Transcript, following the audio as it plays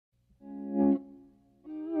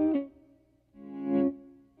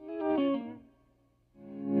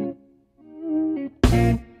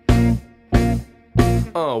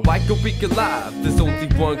Why go weak alive? There's only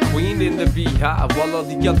one queen in the beehive, while all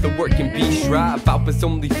the other working bees strive. I was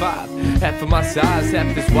only 5, half of my size,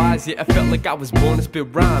 half as wise. Yeah, I felt like I was born to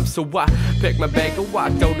spit rhymes. So I packed my bag and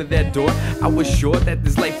walked out of that door. I was sure that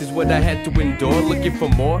this life is what I had to endure. Looking for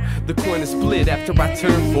more, the coin is split after I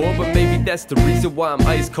turned 4. But maybe that's the reason why I'm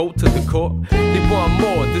ice cold to the core. They want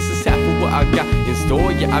more, this is half of what I got in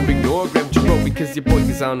store. Yeah, I ignore, grab your rope because your boy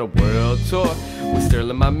is on a world tour. With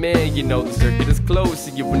Sterling, my man, you know the circuit is closed,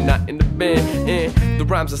 so you were not in the band. And the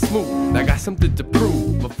rhymes are smooth, I got something to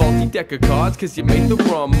prove. A faulty deck of cards, cause you made the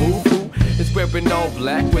wrong move. Who is wearing all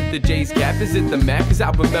black with the J's cap? Is it the Mac? Cause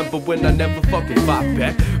I remember when I never fucking fought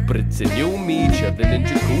back. But it's a new me, chillin' in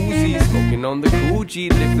jacuzzi, smoking on the Coogee,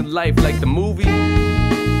 living life like the movie.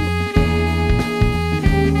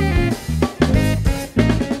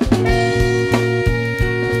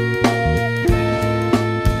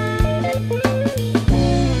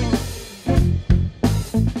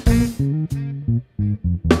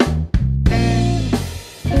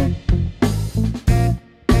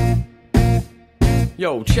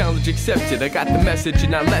 Yo, challenge accepted, I got the message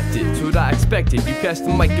and I left it. It's what I expected, you passed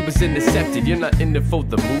the mic, it was intercepted. You're not in it for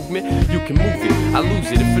the movement, you can move it, I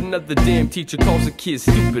lose it. If another damn teacher calls a kid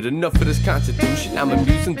stupid, enough of this constitution. I'm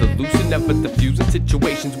amusing, delusion, never diffusing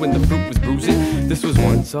situations when the fruit was bruising. This was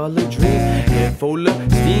once all a dream, head full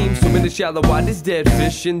of steam, swimming in shallow waters, dead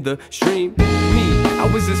fish in the stream. Me, I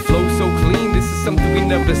was this flow so clean, this is something we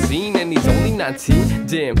never seen. And he's only 19,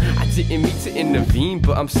 damn, I didn't mean to intervene,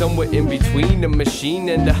 but I'm somewhere in between a machine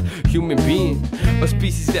and a human being, a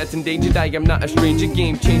species that's endangered. I am not a stranger,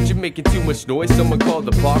 game changer, making too much noise. Someone called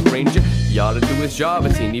the park ranger. He ought to do his job,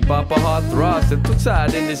 a teeny bop, a hard throb. Stepped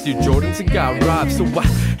outside in his new Jordans and got robbed. So I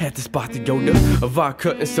had to spot the Yoda, a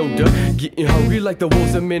vodka and soda, getting hungry like the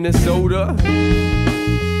wolves of Minnesota.